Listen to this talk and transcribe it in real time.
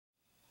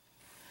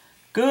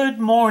Good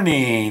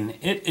morning.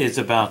 It is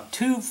about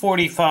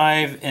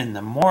 2:45 in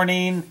the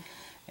morning,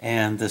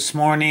 and this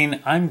morning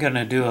I'm going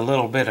to do a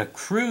little bit of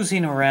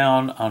cruising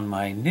around on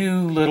my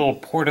new little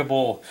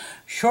portable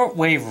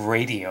shortwave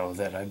radio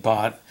that I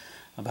bought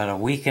about a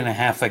week and a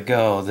half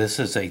ago. This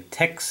is a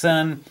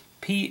Tecsun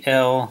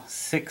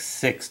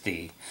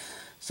PL660.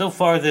 So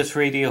far this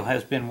radio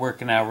has been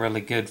working out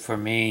really good for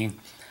me.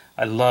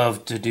 I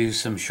love to do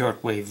some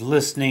shortwave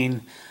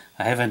listening.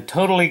 I haven't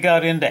totally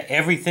got into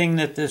everything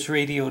that this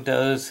radio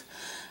does,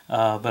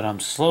 but I'm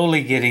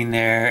slowly getting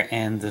there.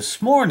 And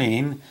this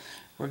morning,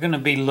 we're going to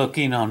be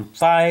looking on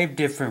 5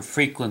 different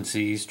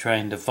frequencies,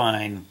 trying to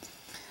find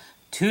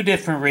 2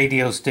 different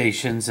radio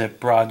stations that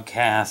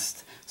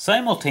broadcast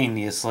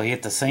simultaneously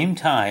at the same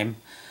time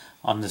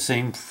on the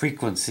same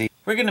frequency.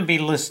 We're going to be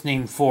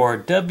listening for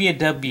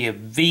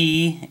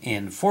WWV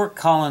in Fort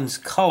Collins,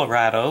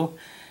 Colorado,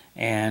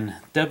 and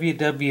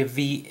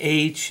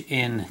WWVH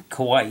in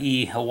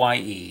Kauai,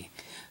 Hawaii.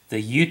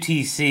 The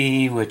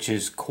UTC, which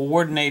is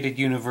Coordinated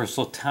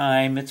Universal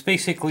Time, it's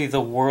basically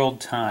the world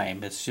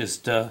time. It's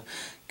just a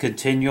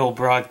continual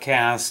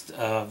broadcast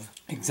of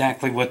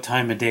exactly what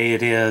time of day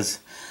it is.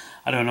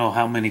 I don't know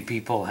how many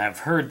people have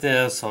heard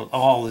this.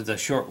 All of the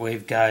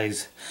shortwave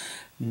guys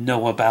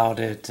know about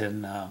it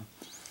and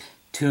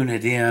tune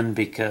it in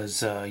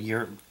because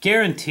you're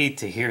guaranteed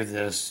to hear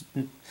this.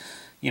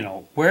 You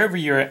know, wherever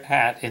you're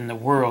at in the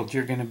world,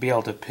 you're going to be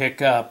able to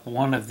pick up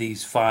one of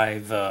these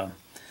 5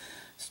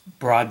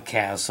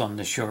 broadcasts on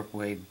the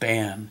shortwave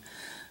band.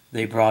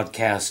 They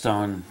broadcast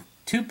on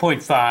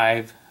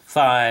 2.5,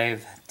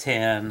 5,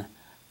 10,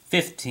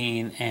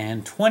 15,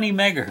 and 20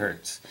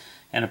 megahertz.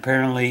 And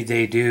apparently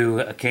they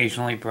do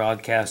occasionally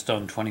broadcast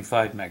on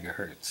 25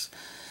 megahertz.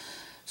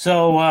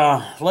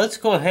 So let's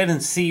go ahead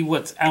and see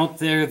what's out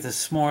there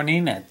this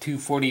morning at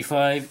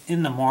 2:45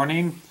 in the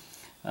morning.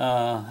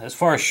 As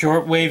far as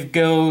shortwave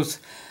goes,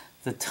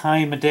 the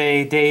time of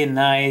day, day and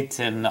night,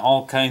 and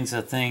all kinds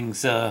of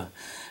things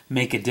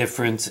make a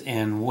difference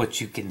in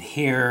what you can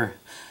hear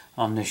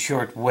on the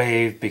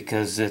shortwave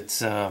because it's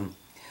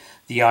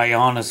the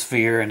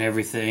ionosphere and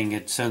everything.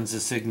 It sends a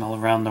signal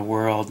around the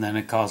world and then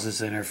it causes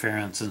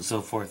interference and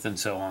so forth and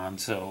so on.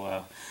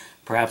 So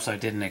perhaps I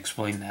didn't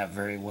explain that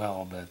very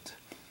well, but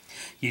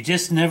you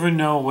just never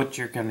know what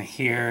you're going to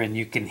hear, and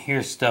you can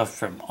hear stuff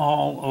from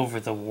all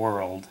over the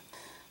world.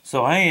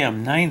 So I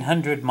am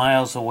 900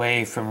 miles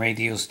away from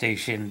radio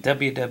station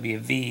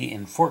WWV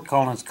in Fort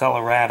Collins,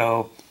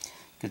 Colorado.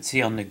 You can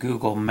see on the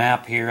Google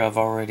map here, I've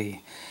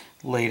already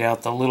laid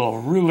out the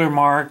little ruler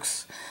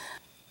marks.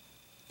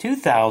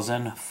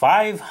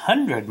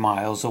 2,500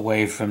 miles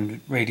away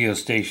from radio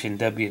station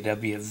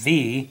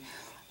WWV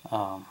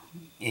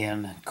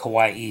in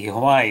Kauai,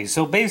 Hawaii.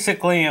 So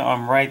basically,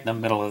 I'm right in the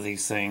middle of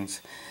these things.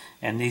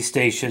 And these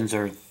stations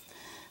are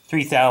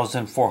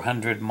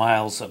 3,400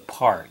 miles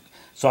apart.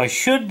 So I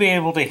should be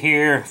able to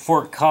hear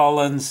Fort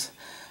Collins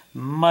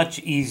much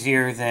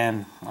easier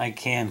than I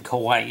can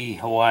Kauai,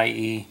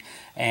 Hawaii,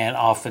 and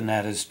often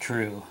that is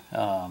true.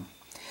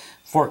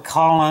 Fort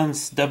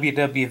Collins,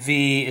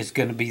 WWV is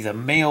going to be the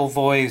male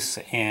voice,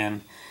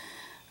 and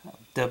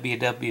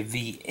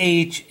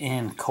WWVH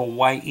in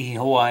Kauai,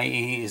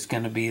 Hawaii is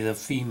going to be the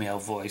female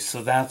voice.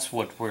 So that's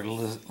what we're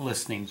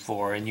listening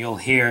for, and you'll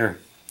hear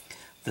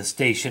the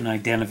station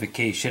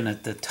identification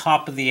at the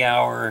top of the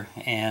hour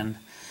and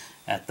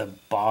at the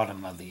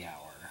bottom of the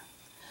hour.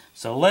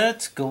 So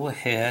let's go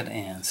ahead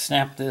and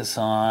snap this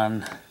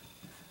on.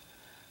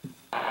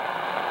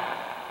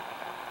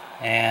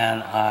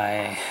 And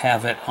I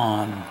have it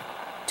on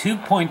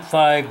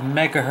 2.5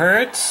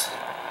 megahertz.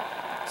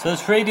 So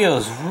this radio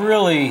is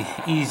really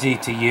easy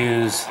to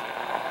use.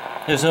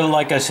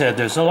 Like I said,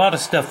 there's a lot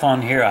of stuff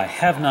on here I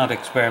have not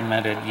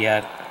experimented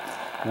yet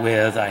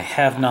with. I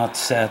have not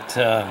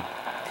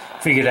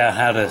figured out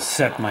how to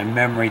set my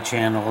memory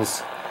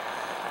channels.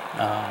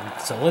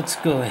 So let's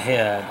go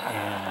ahead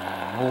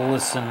and we'll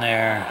listen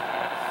there.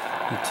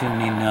 The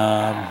tuning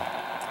knob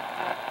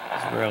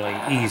is really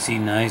easy,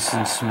 nice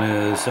and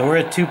smooth. So we're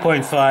at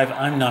 2.5.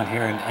 I'm not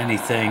hearing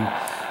anything.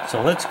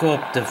 So let's go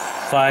up to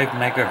 5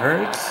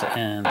 megahertz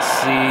and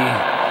see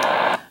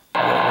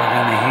what we're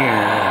going to hear.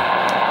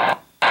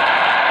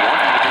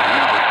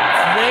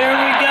 There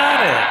we got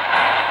it.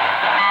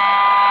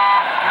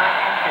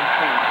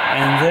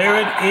 And there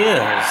it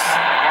is.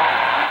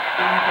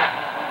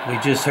 We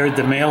just heard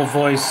the male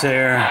voice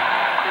there.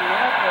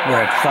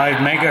 We're at 5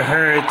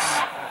 megahertz.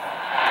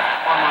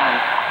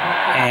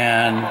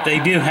 And they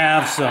do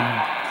have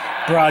some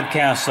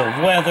broadcasts of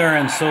weather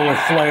and solar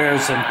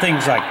flares and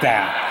things like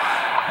that.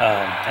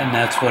 And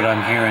that's what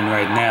I'm hearing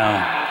right now.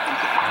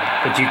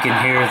 But you can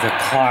hear the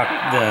clock,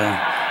 the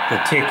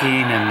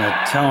ticking and the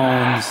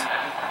tones.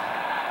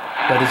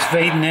 But it's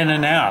fading in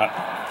and out.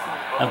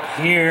 Up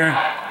here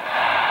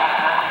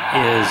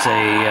is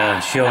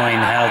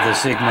showing how the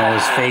signal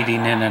is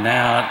fading in and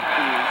out.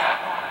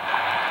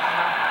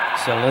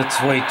 So let's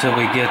wait till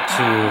we get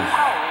to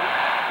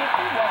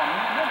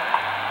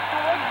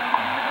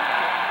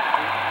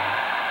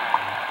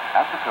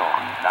at the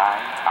tone 9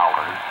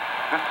 hours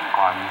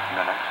 51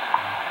 minutes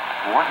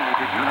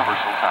Coordinated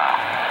Universal Time.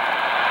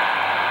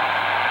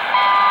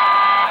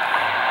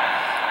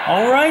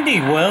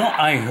 Alrighty, well,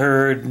 I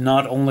heard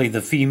not only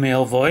the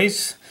female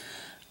voice,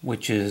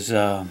 which is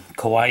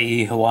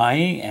Kauai,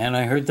 Hawaii, and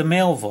I heard the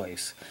male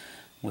voice,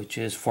 which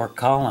is Fort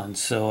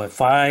Collins. So at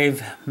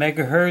 5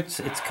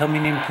 megahertz, it's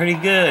coming in pretty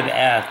good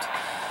at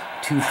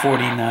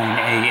 2:49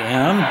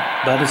 a.m.,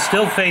 but it's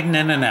still fading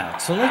in and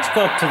out. So let's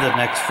go up to the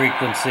next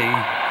frequency,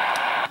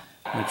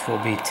 which will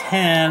be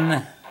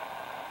 10.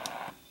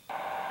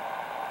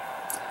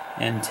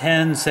 And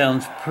 10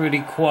 sounds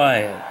pretty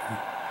quiet.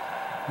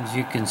 As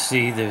you can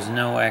see, there's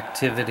no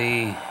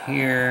activity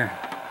here.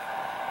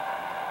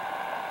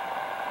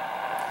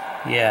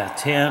 Yeah,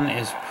 10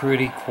 is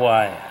pretty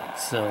quiet.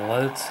 So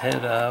let's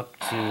head up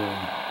to,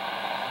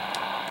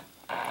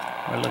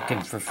 we're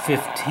looking for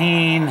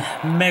 15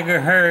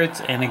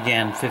 megahertz, and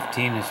again,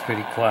 15 is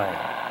pretty quiet.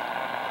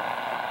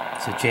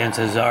 So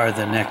chances are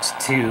the next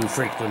 2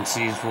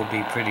 frequencies will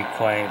be pretty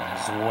quiet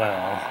as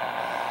well.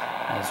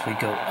 As we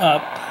go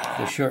up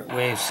the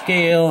shortwave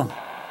scale.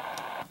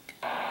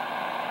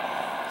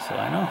 So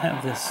I don't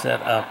have this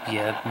set up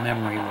yet,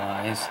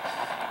 memory-wise.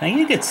 Now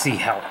you can see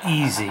how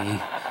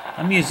easy.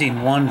 I'm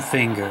using one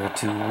finger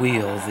to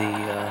wheel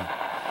the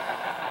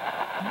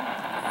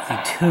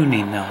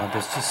tuning knob.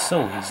 It's just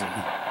so easy.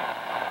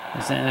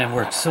 And it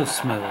works so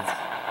smooth.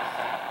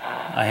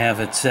 I have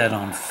it set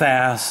on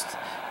fast.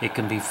 It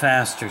can be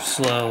fast or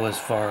slow as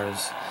far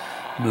as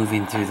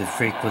moving through the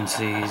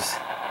frequencies.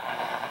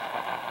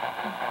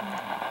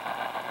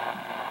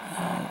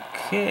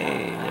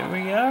 Okay, there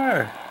we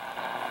are.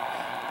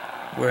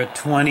 We're at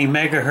 20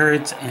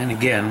 megahertz, and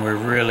again, we're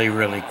really,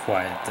 really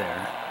quiet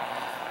there.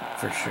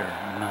 For sure.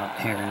 I'm not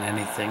hearing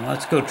anything.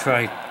 Let's go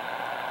try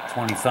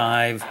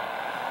 25.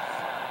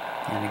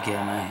 And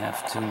again, I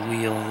have to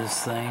wheel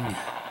this thing.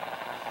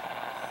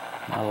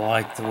 I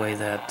like the way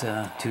that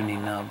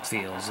tuning knob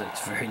feels.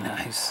 It's very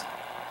nice.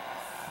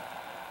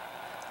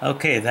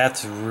 Okay,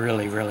 that's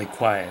really, really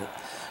quiet.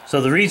 So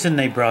the reason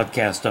they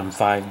broadcast on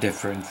 5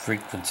 different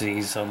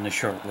frequencies on the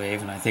shortwave,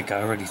 and I think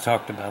I already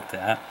talked about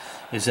that,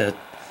 is that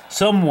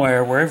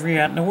somewhere, wherever you're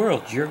at in the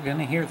world, you're going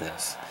to hear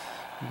this.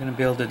 You're going to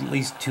be able to at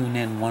least tune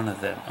in one of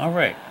them.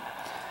 Alright,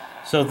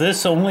 so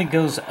this only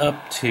goes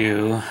up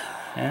to,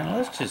 and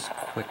let's just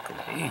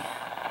quickly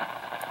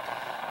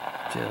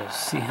just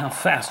see how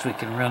fast we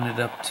can run it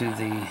up to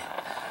the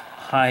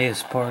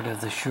highest part of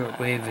the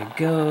shortwave it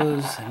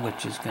goes,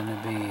 which is going to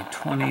be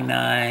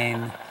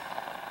 29,999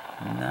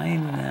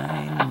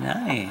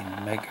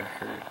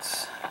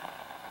 megahertz.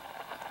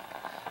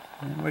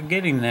 And we're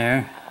getting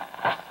there.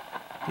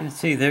 You can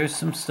see there's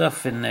some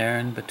stuff in there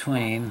in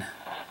between.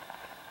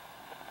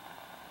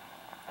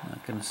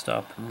 Not going to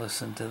stop and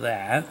listen to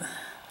that.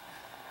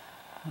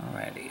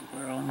 Alrighty,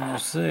 we're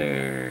almost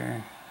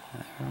there.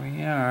 There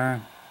we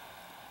are.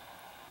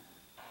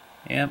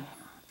 Yep.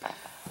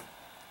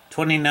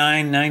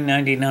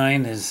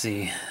 29,999 is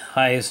the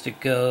highest it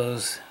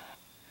goes.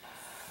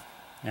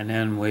 And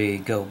then we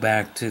go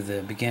back to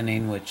the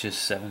beginning, which is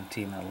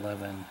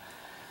 1711.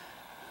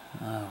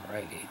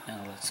 Alrighty,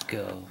 now let's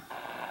go.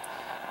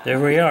 There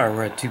we are.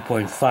 We're at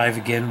 2.5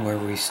 again where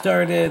we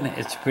started.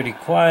 It's pretty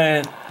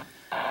quiet.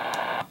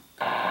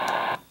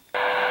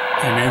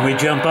 And then we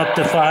jump up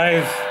to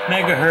 5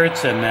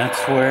 megahertz, and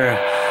that's where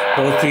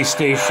both these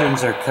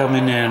stations are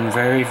coming in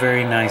very,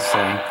 very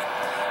nicely.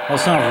 Well,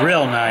 it's not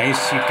real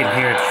nice. You can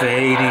hear it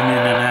fading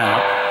in and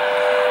out.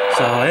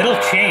 So it'll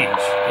change.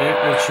 It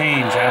will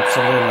change,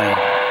 absolutely.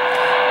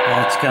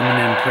 That's coming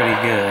in pretty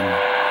good.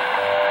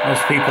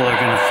 Most people are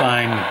going to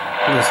find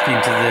listening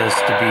to this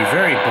to be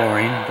very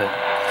boring, but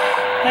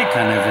I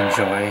kind of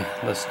enjoy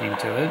listening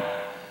to it.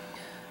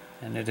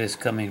 And it is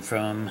coming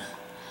from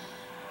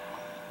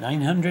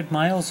 900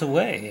 miles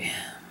away.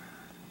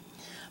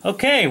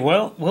 Okay,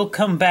 well, we'll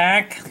come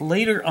back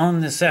later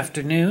on this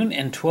afternoon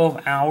in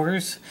 12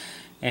 hours.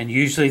 And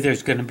usually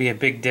there's going to be a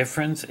big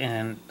difference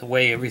in the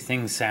way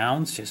everything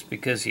sounds, just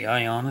because the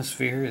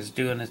ionosphere is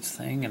doing its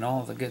thing and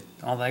all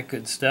that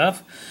good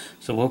stuff.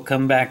 So we'll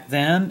come back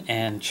then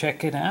and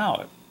check it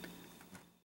out.